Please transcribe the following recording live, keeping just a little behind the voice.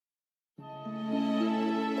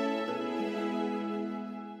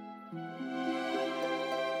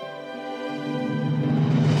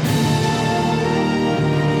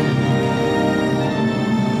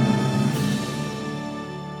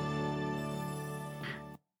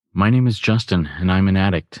My name is Justin, and I'm an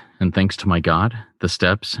addict. And thanks to my God, the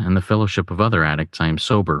steps, and the fellowship of other addicts, I am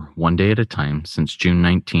sober one day at a time since June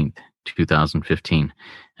 19th, 2015.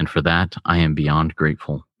 And for that, I am beyond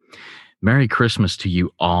grateful. Merry Christmas to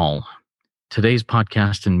you all. Today's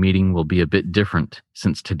podcast and meeting will be a bit different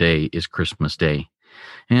since today is Christmas Day.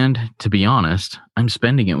 And to be honest, I'm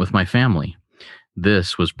spending it with my family.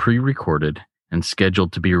 This was pre-recorded and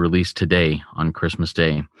scheduled to be released today on Christmas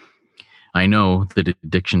Day. I know that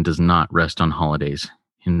addiction does not rest on holidays.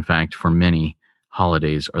 In fact, for many,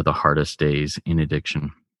 holidays are the hardest days in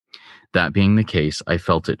addiction. That being the case, I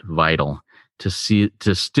felt it vital to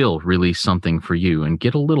still release something for you and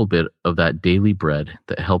get a little bit of that daily bread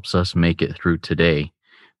that helps us make it through today,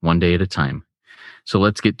 one day at a time. So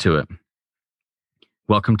let's get to it.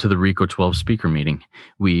 Welcome to the RICO 12 speaker meeting.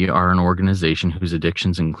 We are an organization whose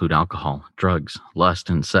addictions include alcohol, drugs, lust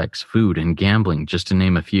and sex, food and gambling, just to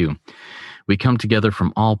name a few. We come together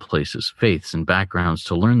from all places, faiths and backgrounds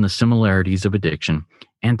to learn the similarities of addiction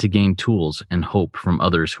and to gain tools and hope from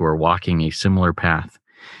others who are walking a similar path.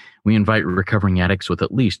 We invite recovering addicts with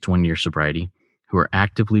at least 1 year sobriety who are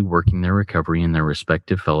actively working their recovery in their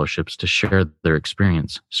respective fellowships to share their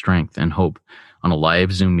experience, strength, and hope on a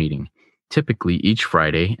live Zoom meeting, typically each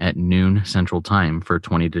Friday at noon Central Time for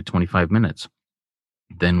 20 to 25 minutes.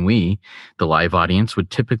 Then we, the live audience, would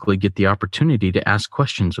typically get the opportunity to ask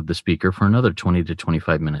questions of the speaker for another 20 to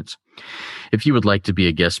 25 minutes. If you would like to be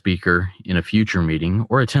a guest speaker in a future meeting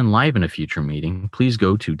or attend live in a future meeting, please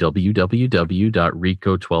go to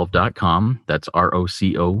www.rico12.com, that's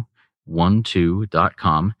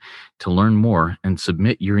ROCO12.com, to learn more and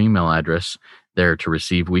submit your email address there to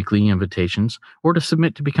receive weekly invitations or to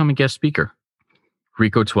submit to become a guest speaker.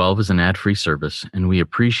 RICO 12 is an ad-free service, and we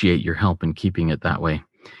appreciate your help in keeping it that way.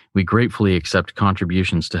 We gratefully accept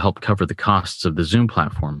contributions to help cover the costs of the Zoom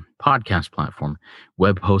platform, podcast platform,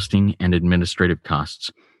 web hosting, and administrative costs.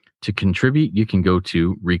 To contribute, you can go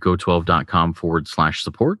to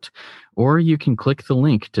rico12.com/support, or you can click the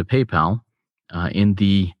link to PayPal in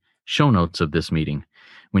the show notes of this meeting.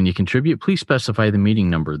 When you contribute, please specify the meeting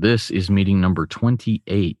number. This is meeting number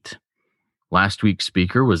 28. Last week's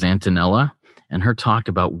speaker was Antonella, and her talk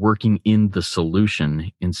about working in the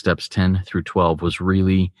solution in steps 10 through 12 was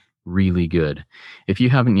really, really good. If you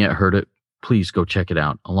haven't yet heard it, please go check it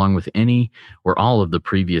out, along with any or all of the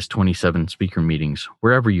previous 27 speaker meetings,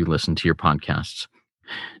 wherever you listen to your podcasts.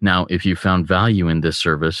 Now, if you found value in this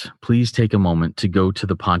service, please take a moment to go to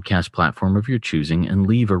the podcast platform of your choosing and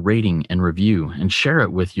leave a rating and review and share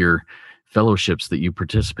it with your fellowships that you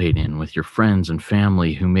participate in, with your friends and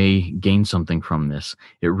family who may gain something from this.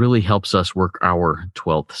 It really helps us work our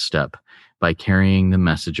 12th step by carrying the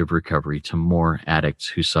message of recovery to more addicts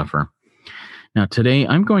who suffer. Now, today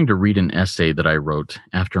I'm going to read an essay that I wrote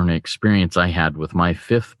after an experience I had with my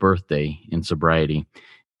 5th birthday in sobriety.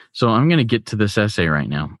 So I'm going to get to this essay right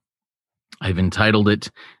now. I've entitled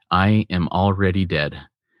it, I Am Already Dead.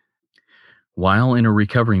 While in a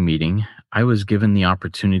recovery meeting, I was given the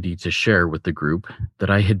opportunity to share with the group that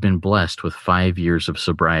I had been blessed with 5 years of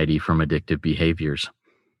sobriety from addictive behaviors.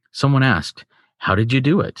 Someone asked, "How did you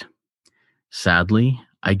do it?" Sadly,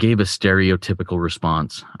 I gave a stereotypical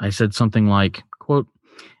response. I said something like, quote,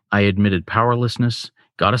 "I admitted powerlessness,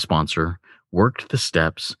 got a sponsor, worked the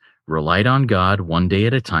steps, relied on God one day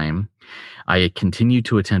at a time. I continue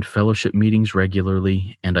to attend fellowship meetings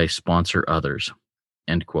regularly, and I sponsor others."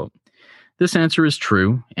 End quote. This answer is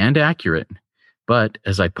true and accurate, but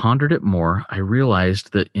as I pondered it more, I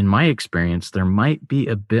realized that in my experience, there might be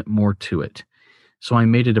a bit more to it. So I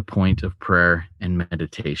made it a point of prayer and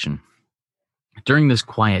meditation. During this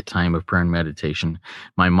quiet time of prayer and meditation,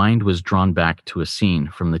 my mind was drawn back to a scene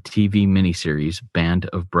from the TV miniseries Band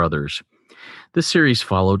of Brothers. This series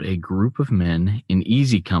followed a group of men in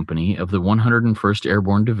easy company of the 101st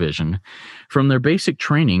Airborne Division from their basic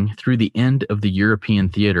training through the end of the European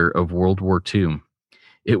theater of World War II.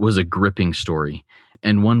 It was a gripping story,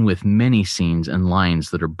 and one with many scenes and lines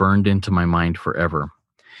that are burned into my mind forever.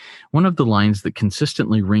 One of the lines that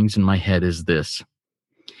consistently rings in my head is this: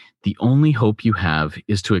 "The only hope you have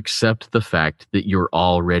is to accept the fact that you're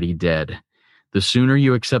already dead. The sooner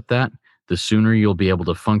you accept that, the sooner you'll be able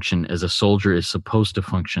to function as a soldier is supposed to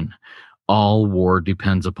function. All war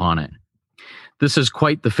depends upon it." This is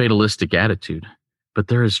quite the fatalistic attitude, but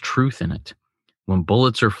there is truth in it. When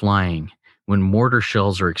bullets are flying, when mortar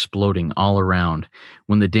shells are exploding all around,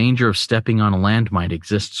 when the danger of stepping on a landmine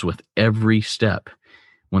exists with every step,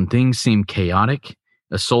 when things seem chaotic,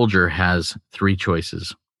 a soldier has 3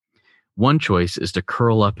 choices. One choice is to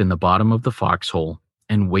curl up in the bottom of the foxhole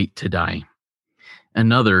and wait to die.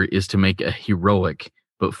 Another is to make a heroic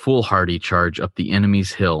but foolhardy charge up the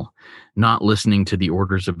enemy's hill, not listening to the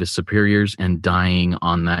orders of his superiors and dying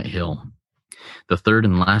on that hill. The third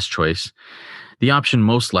and last choice, the option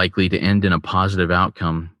most likely to end in a positive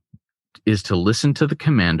outcome, is to listen to the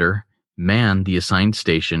commander, man the assigned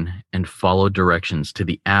station, and follow directions to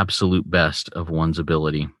the absolute best of one's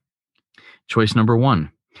ability. Choice number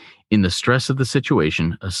 1. In the stress of the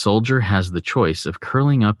situation, a soldier has the choice of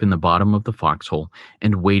curling up in the bottom of the foxhole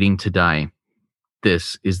and waiting to die.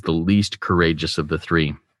 This is the least courageous of the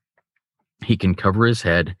three. He can cover his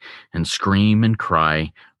head and scream and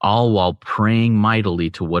cry, all while praying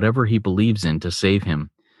mightily to whatever he believes in to save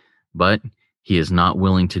him. But he is not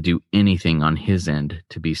willing to do anything on his end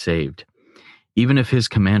to be saved. Even if his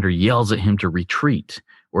commander yells at him to retreat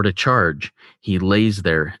or to charge, he lays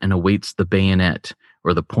there and awaits the bayonet,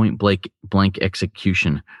 or the point-blank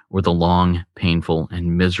execution, or the long, painful,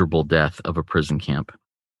 and miserable death of a prison camp.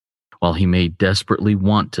 While he may desperately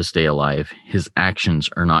want to stay alive, his actions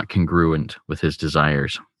are not congruent with his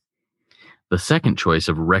desires. The second choice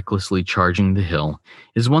of recklessly charging the hill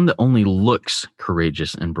is one that only looks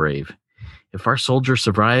courageous and brave. If our soldier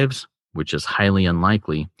survives, which is highly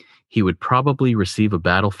unlikely, he would probably receive a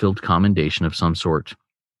battlefield commendation of some sort.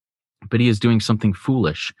 But he is doing something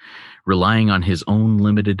foolish, relying on his own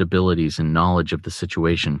limited abilities and knowledge of the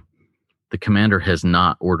situation. The commander has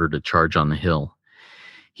not ordered a charge on the hill.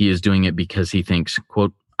 He is doing it because he thinks,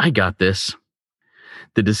 quote, "I got this."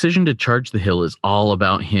 The decision to charge the hill is all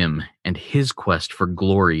about him and his quest for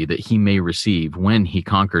glory that he may receive when he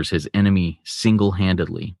conquers his enemy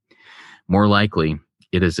single-handedly. More likely,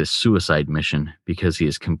 it is a suicide mission because he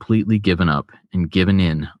has completely given up and given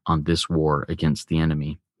in on this war against the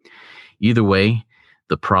enemy. Either way,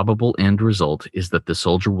 the probable end result is that the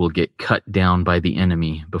soldier will get cut down by the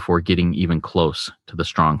enemy before getting even close to the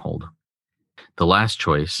stronghold. The last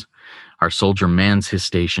choice, our soldier mans his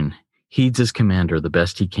station, heeds his commander the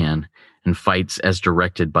best he can, and fights as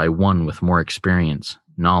directed by one with more experience,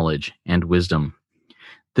 knowledge, and wisdom.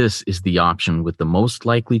 This is the option with the most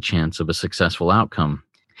likely chance of a successful outcome.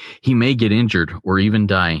 He may get injured or even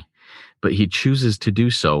die, but he chooses to do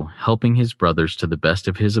so, helping his brothers to the best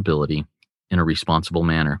of his ability in a responsible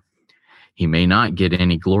manner. He may not get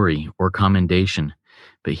any glory or commendation,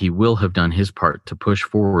 but he will have done his part to push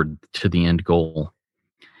forward to the end goal.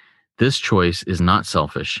 This choice is not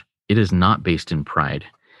selfish. It is not based in pride.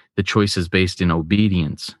 The choice is based in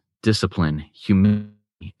obedience, discipline,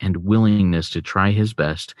 humility, and willingness to try his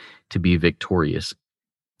best to be victorious.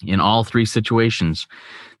 In all three situations,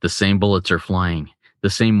 the same bullets are flying, the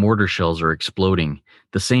same mortar shells are exploding,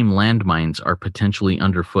 the same landmines are potentially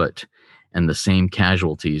underfoot, and the same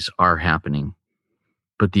casualties are happening.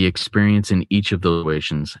 But the experience in each of those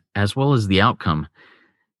situations, as well as the outcome,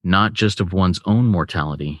 not just of one's own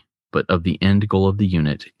mortality, but of the end goal of the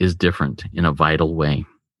unit, is different in a vital way.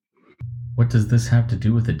 What does this have to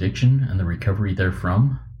do with addiction and the recovery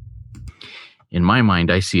therefrom? In my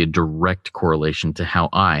mind, I see a direct correlation to how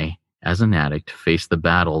I, as an addict, face the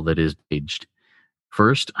battle that is waged.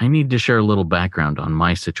 First, I need to share a little background on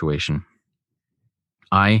my situation.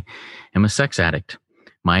 I am a sex addict.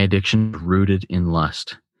 My addiction is rooted in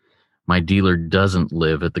lust. My dealer doesn't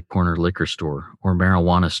live at the corner liquor store or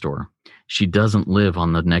marijuana store. She doesn't live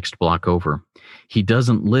on the next block over. He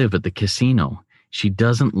doesn't live at the casino. She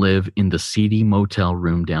doesn't live in the seedy motel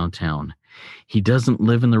room downtown. He doesn't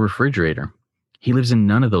live in the refrigerator. He lives in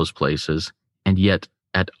none of those places, and yet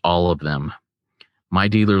at all of them. My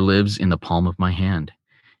dealer lives in the palm of my hand.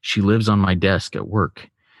 She lives on my desk at work.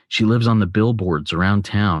 She lives on the billboards around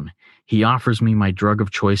town. He offers me my drug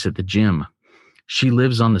of choice at the gym. She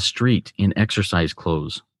lives on the street in exercise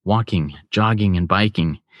clothes, walking, jogging, and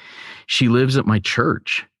biking. She lives at my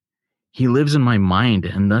church. He lives in my mind,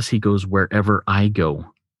 and thus he goes wherever I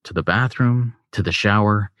go, to the bathroom, to the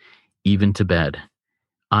shower, even to bed.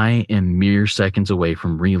 I am mere seconds away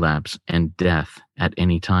from relapse and death at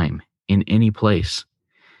any time, in any place.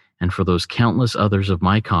 And for those countless others of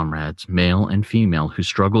my comrades, male and female, who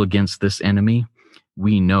struggle against this enemy,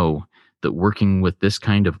 we know that working with this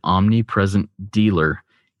kind of omnipresent dealer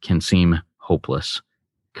can seem hopeless,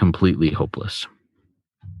 completely hopeless.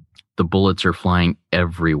 The bullets are flying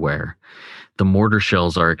everywhere. The mortar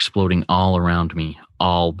shells are exploding all around me,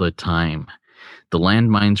 all the time. The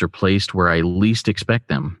landmines are placed where I least expect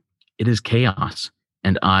them. It is chaos,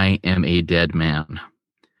 and I am a dead man.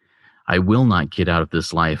 I will not get out of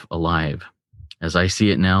this life alive. As I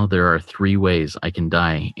see it now, there are 3 ways I can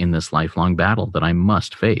die in this lifelong battle that I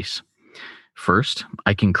must face. First,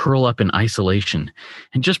 I can curl up in isolation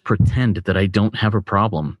and just pretend that I don't have a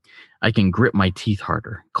problem. I can grit my teeth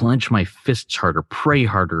harder, clench my fists harder, pray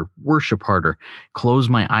harder, worship harder, close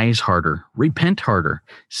my eyes harder, repent harder,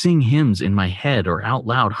 sing hymns in my head or out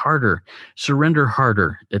loud harder, surrender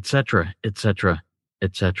harder, etc., etc.,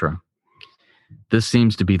 etc. This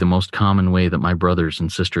seems to be the most common way that my brothers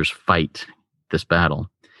and sisters fight this battle.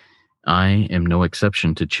 I am no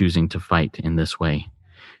exception to choosing to fight in this way.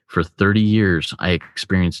 For 30 years, I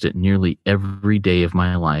experienced it nearly every day of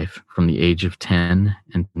my life from the age of 10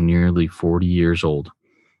 and nearly 40 years old.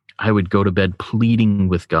 I would go to bed pleading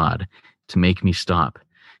with God to make me stop,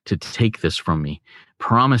 to take this from me,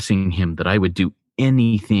 promising him that I would do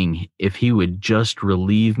anything if he would just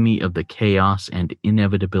relieve me of the chaos and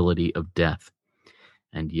inevitability of death.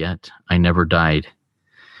 And yet, I never died,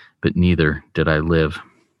 but neither did I live.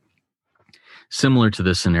 Similar to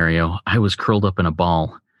this scenario, I was curled up in a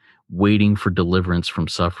ball, waiting for deliverance from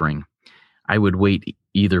suffering. I would wait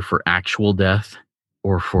either for actual death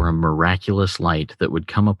or for a miraculous light that would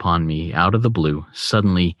come upon me out of the blue,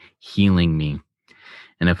 suddenly healing me.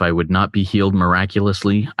 And if I would not be healed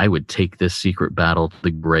miraculously, I would take this secret battle to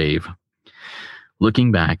the grave.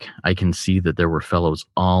 Looking back, I can see that there were fellows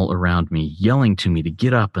all around me yelling to me to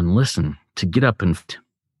get up and listen, to get up and...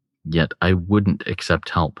 Yet I wouldn't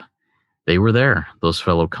accept help. They were there, those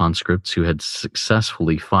fellow conscripts who had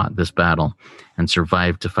successfully fought this battle and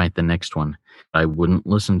survived to fight the next one. I wouldn't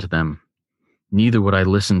listen to them. Neither would I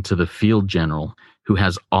listen to the field general who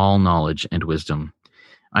has all knowledge and wisdom.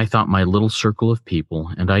 I thought my little circle of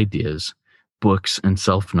people and ideas, books and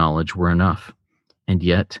self-knowledge were enough. And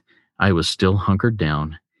yet, I was still hunkered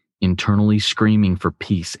down, internally screaming for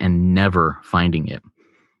peace and never finding it.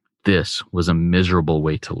 This was a miserable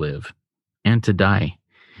way to live and to die.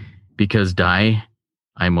 Because die,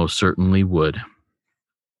 I most certainly would.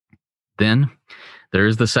 Then, there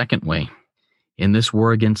is the second way. In this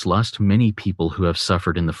war against lust, many people who have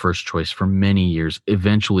suffered in the first choice for many years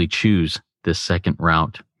eventually choose this second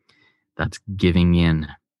route. That's giving in.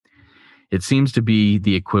 It seems to be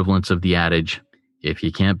the equivalence of the adage, if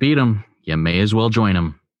you can't beat 'em, you may as well join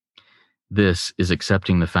 'em. This is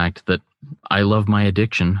accepting the fact that I love my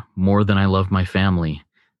addiction more than I love my family,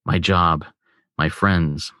 my job, my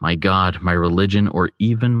friends, my God, my religion, or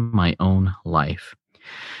even my own life.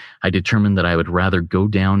 I determined that I would rather go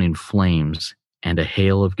down in flames and a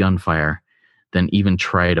hail of gunfire than even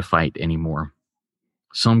try to fight anymore.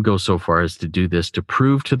 Some go so far as to do this to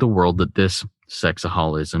prove to the world that this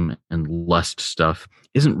sexaholism and lust stuff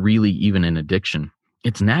isn't really even an addiction.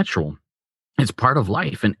 It's natural. It's part of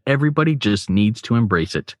life, and everybody just needs to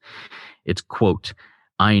embrace it. It's, quote,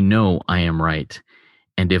 I know I am right.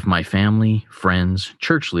 And if my family, friends,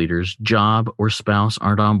 church leaders, job, or spouse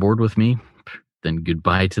aren't on board with me, then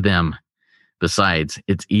goodbye to them. Besides,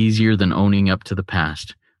 it's easier than owning up to the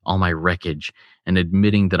past, all my wreckage, and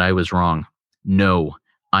admitting that I was wrong. No,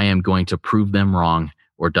 I am going to prove them wrong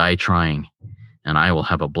or die trying, and I will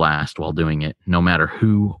have a blast while doing it, no matter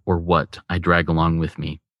who or what I drag along with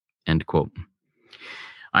me. End quote.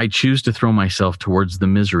 I choose to throw myself towards the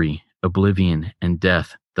misery, oblivion, and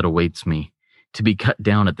death that awaits me, to be cut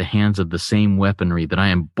down at the hands of the same weaponry that I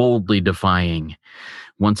am boldly defying.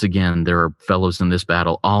 Once again, there are fellows in this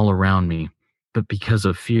battle all around me, but because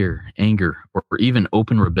of fear, anger, or even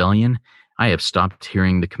open rebellion, I have stopped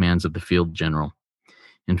hearing the commands of the field general.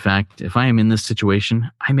 In fact, if I am in this situation,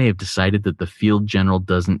 I may have decided that the field general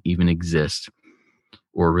doesn't even exist,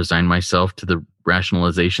 or resign myself to the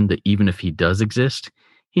rationalization that even if he does exist,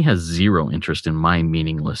 he has zero interest in my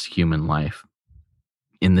meaningless human life.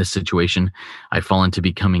 In this situation, I fall into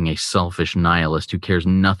becoming a selfish nihilist who cares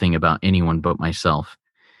nothing about anyone but myself.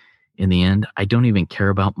 In the end, I don't even care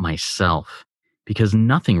about myself, because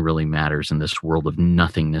nothing really matters in this world of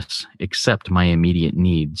nothingness except my immediate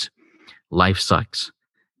needs. Life sucks.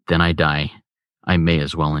 Then I die. I may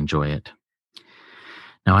as well enjoy it.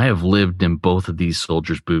 Now, I have lived in both of these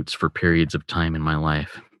soldiers' boots for periods of time in my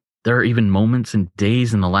life. There are even moments and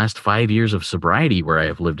days in the last 5 years of sobriety where I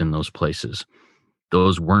have lived in those places.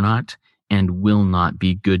 Those were not and will not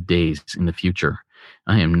be good days in the future.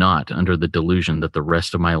 I am not under the delusion that the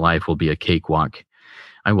rest of my life will be a cakewalk.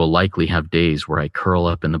 I will likely have days where I curl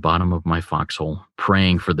up in the bottom of my foxhole,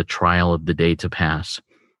 praying for the trial of the day to pass.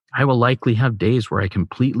 I will likely have days where I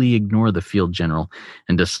completely ignore the field general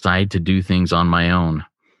and decide to do things on my own.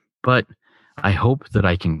 But I hope that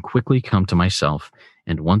I can quickly come to myself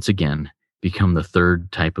and once again become the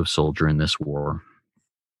third type of soldier in this war.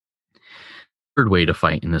 Third way to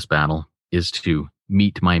fight in this battle is to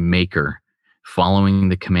meet my maker, following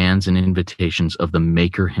the commands and invitations of the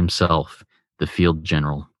maker himself, the field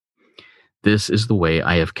general. This is the way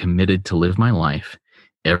I have committed to live my life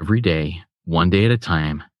every day, one day at a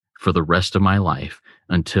time, for the rest of my life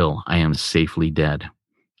until I am safely dead.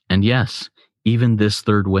 And yes, even this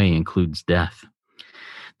third way includes death.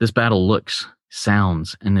 This battle looks,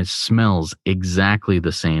 sounds, and it smells exactly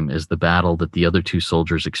the same as the battle that the other two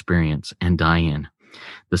soldiers experience and die in.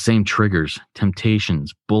 The same triggers,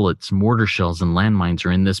 temptations, bullets, mortar shells, and landmines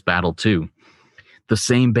are in this battle too. The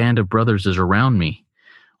same band of brothers is around me.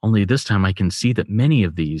 Only this time I can see that many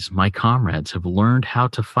of these, my comrades, have learned how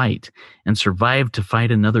to fight and survived to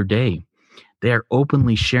fight another day. They are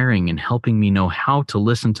openly sharing and helping me know how to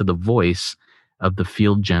listen to the voice of the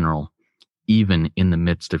field general, even in the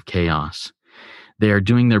midst of chaos. They are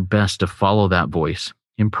doing their best to follow that voice,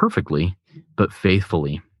 imperfectly, but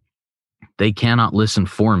faithfully. They cannot listen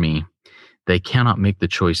for me. They cannot make the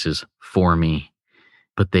choices for me,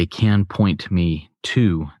 but they can point me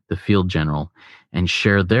to the field general and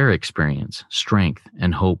share their experience, strength,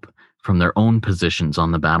 and hope from their own positions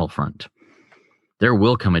on the battlefront. There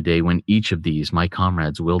will come a day when each of these, my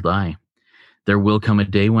comrades, will die. There will come a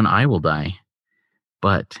day when I will die.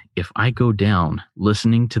 But if I go down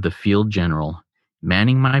listening to the field general,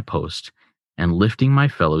 manning my post, and lifting my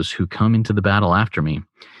fellows who come into the battle after me,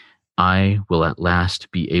 I will at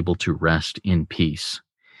last be able to rest in peace.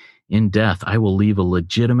 In death, I will leave a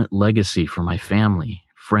legitimate legacy for my family,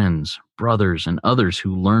 friends, brothers, and others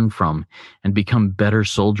who learn from and become better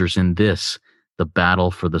soldiers in this, the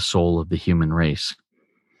battle for the soul of the human race.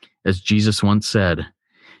 As Jesus once said,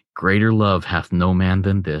 "Greater love hath no man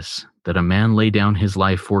than this, that a man lay down his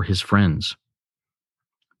life for his friends."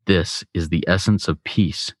 This is the essence of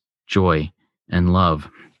peace, joy, and love.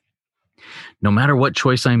 No matter what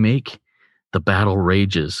choice I make, the battle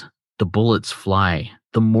rages, the bullets fly,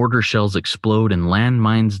 the mortar shells explode, and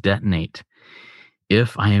landmines detonate.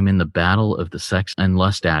 If I am in the battle of the sex and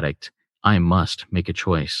lust addict, I must make a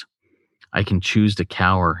choice. I can choose to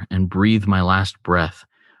cower and breathe my last breath,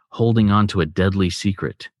 holding on to a deadly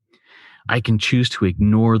secret. I can choose to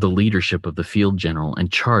ignore the leadership of the field general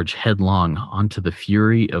and charge headlong onto the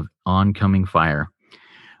fury of oncoming fire.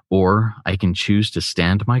 Or I can choose to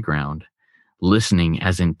stand my ground, listening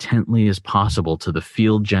as intently as possible to the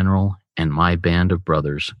field general and my band of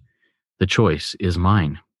brothers. The choice is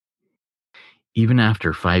mine. Even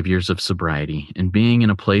after 5 years of sobriety and being in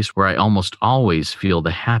a place where I almost always feel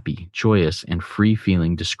the happy, joyous, and free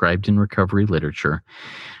feeling described in recovery literature,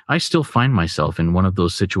 I still find myself in one of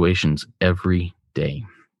those situations every day.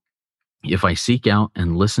 If I seek out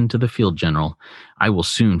and listen to the field general, I will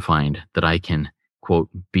soon find that I can, quote,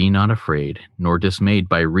 "be not afraid nor dismayed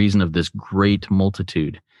by reason of this great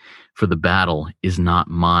multitude, for the battle is not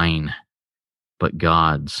mine, but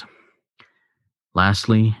God's."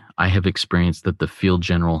 Lastly, I have experienced that the field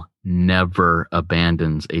general never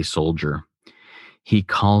abandons a soldier. He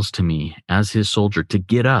calls to me as his soldier to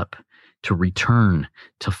get up, to return,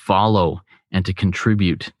 to follow, and to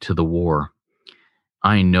contribute to the war.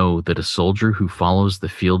 I know that a soldier who follows the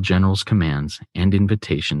field general's commands and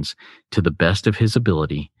invitations to the best of his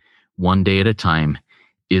ability, one day at a time,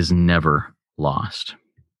 is never lost.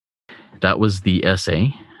 That was the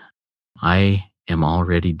essay, "I Am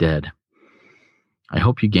Already Dead." I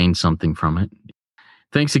hope you gained something from it.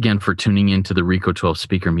 Thanks again for tuning in to the RICO 12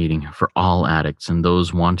 speaker meeting for all addicts and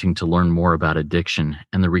those wanting to learn more about addiction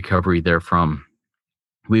and the recovery therefrom.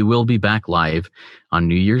 We will be back live on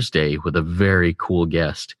New Year's Day with a very cool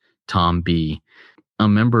guest, Tom B., a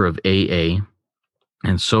member of AA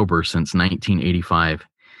and sober since 1985.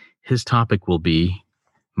 His topic will be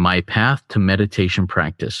My Path to Meditation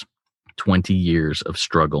Practice, 20 Years of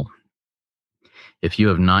Struggle. If you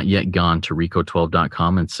have not yet gone to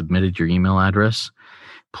RICO12.com and submitted your email address,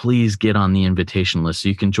 please get on the invitation list so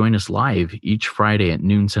you can join us live each Friday at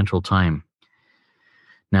noon Central Time.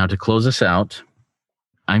 Now, to close us out,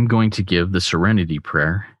 I'm going to give the Serenity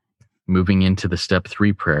Prayer, moving into the Step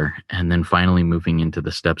 3 prayer, and then finally moving into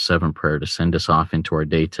the Step 7 prayer to send us off into our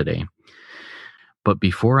day today. But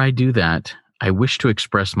before I do that, I wish to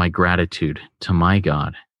express my gratitude to my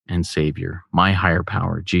God and Savior, my higher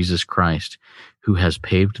power, Jesus Christ, who has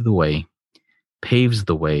paved the way, paves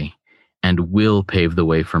the way, and will pave the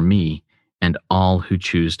way for me and all who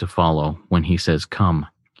choose to follow when he says, "Come,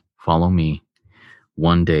 follow me,"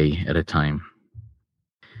 one day at a time.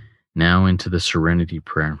 Now into the Serenity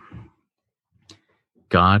Prayer.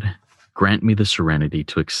 God, grant me the serenity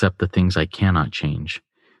to accept the things I cannot change,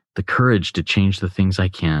 the courage to change the things I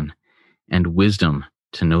can, and wisdom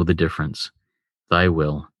to know the difference. Thy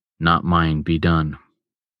will, not mine, be done.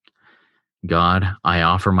 God, I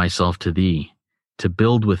offer myself to thee, to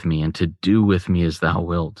build with me and to do with me as thou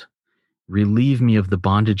wilt. Relieve me of the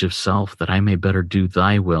bondage of self, that I may better do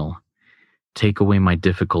thy will. Take away my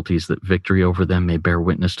difficulties, that victory over them may bear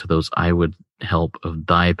witness to those I would help of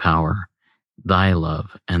thy power, thy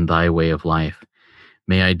love, and thy way of life.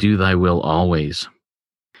 May I do thy will always.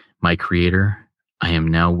 My Creator, I am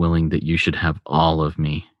now willing that you should have all of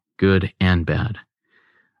me, good and bad.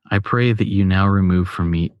 I pray that you now remove from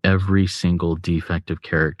me every single defect of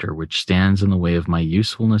character which stands in the way of my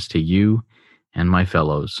usefulness to you and my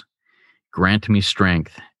fellows. Grant me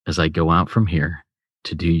strength as I go out from here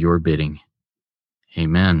to do your bidding.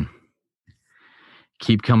 Amen.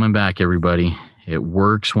 Keep coming back, everybody. It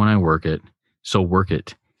works when I work it, so work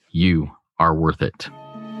it. You are worth it.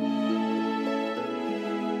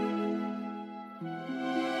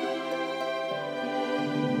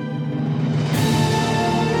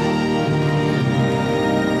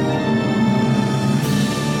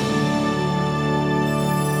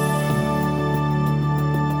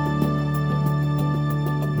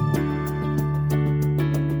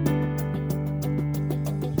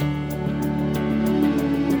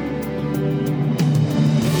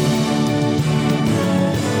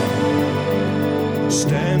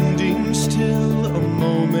 Standing still a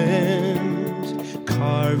moment,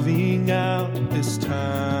 carving out this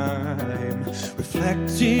time,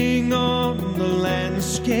 reflecting on the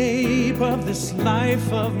landscape of this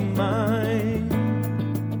life of mine.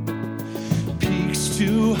 Peaks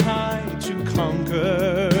too high to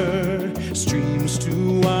conquer, streams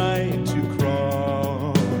too wide to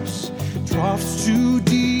cross, troughs too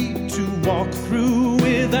deep to walk through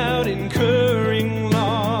without incurring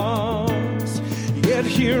loss. Yet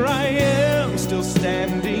here I am, still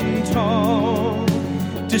standing tall,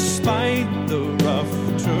 despite the rough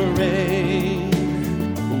terrain.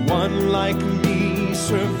 One like me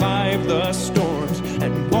survived the storms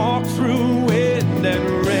and walked through wind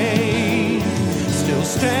and rain. Still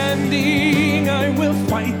standing, I will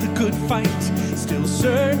fight the good fight, still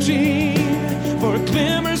searching for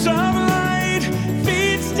glimmers of light,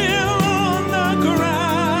 feet still on the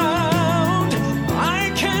ground. I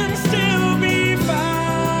can still be found,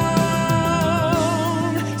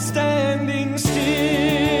 standing still.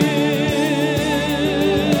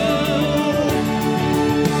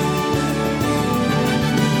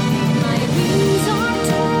 My wings are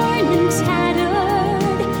torn and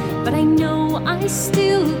tattered, but I know I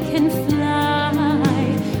still can fly.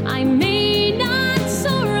 I may not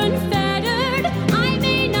soar unfettered, I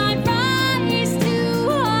may not rise too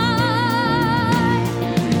high.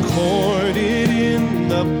 Recorded in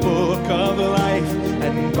the book of life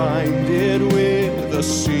and binded with the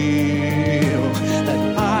seal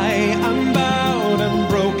that I am bowed and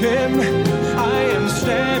broken, I am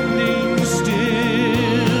standing still.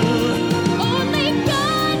 Only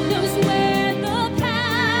God knows where the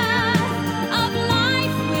path of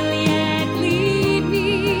life will yet lead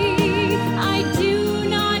me. I do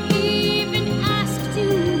not even ask to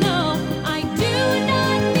know, I do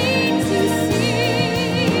not need to see.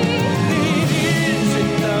 It is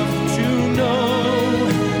enough to know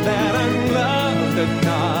that I'm loved and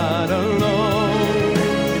not alone.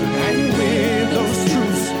 And with those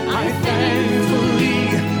truths, I thankfully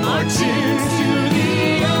march into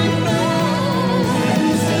the unknown.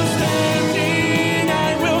 Still standing, I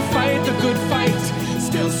will fight the good fight.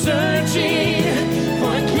 Still searching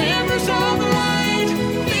for glimmers of light.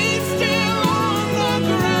 Feet still on the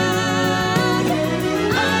ground.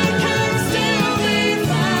 I can still be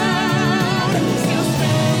found. Still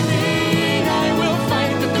standing, I will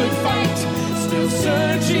fight the good fight. Still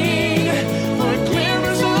searching